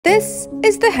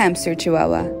is the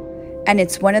hamster-chihuahua, and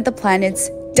it's one of the planet's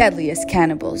deadliest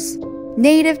cannibals.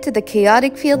 Native to the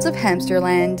chaotic fields of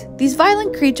Hamsterland, these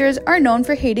violent creatures are known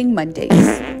for hating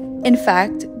Mondays. In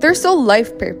fact, their sole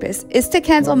life purpose is to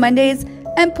cancel Mondays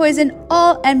and poison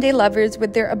all M-Day lovers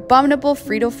with their abominable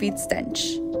Frito-Feet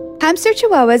stench. Hamster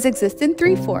chihuahuas exist in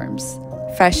 3 forms: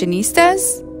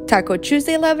 fashionistas, Taco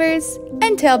Tuesday lovers,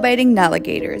 and tail-biting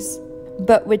alligators.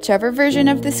 But whichever version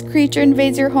of this creature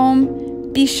invades your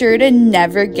home, be sure to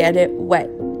never get it wet.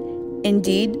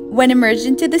 Indeed, when immersed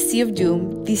into the Sea of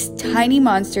Doom, these tiny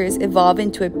monsters evolve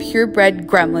into a purebred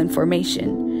gremlin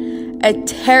formation, a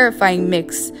terrifying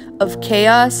mix of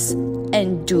chaos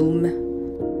and doom.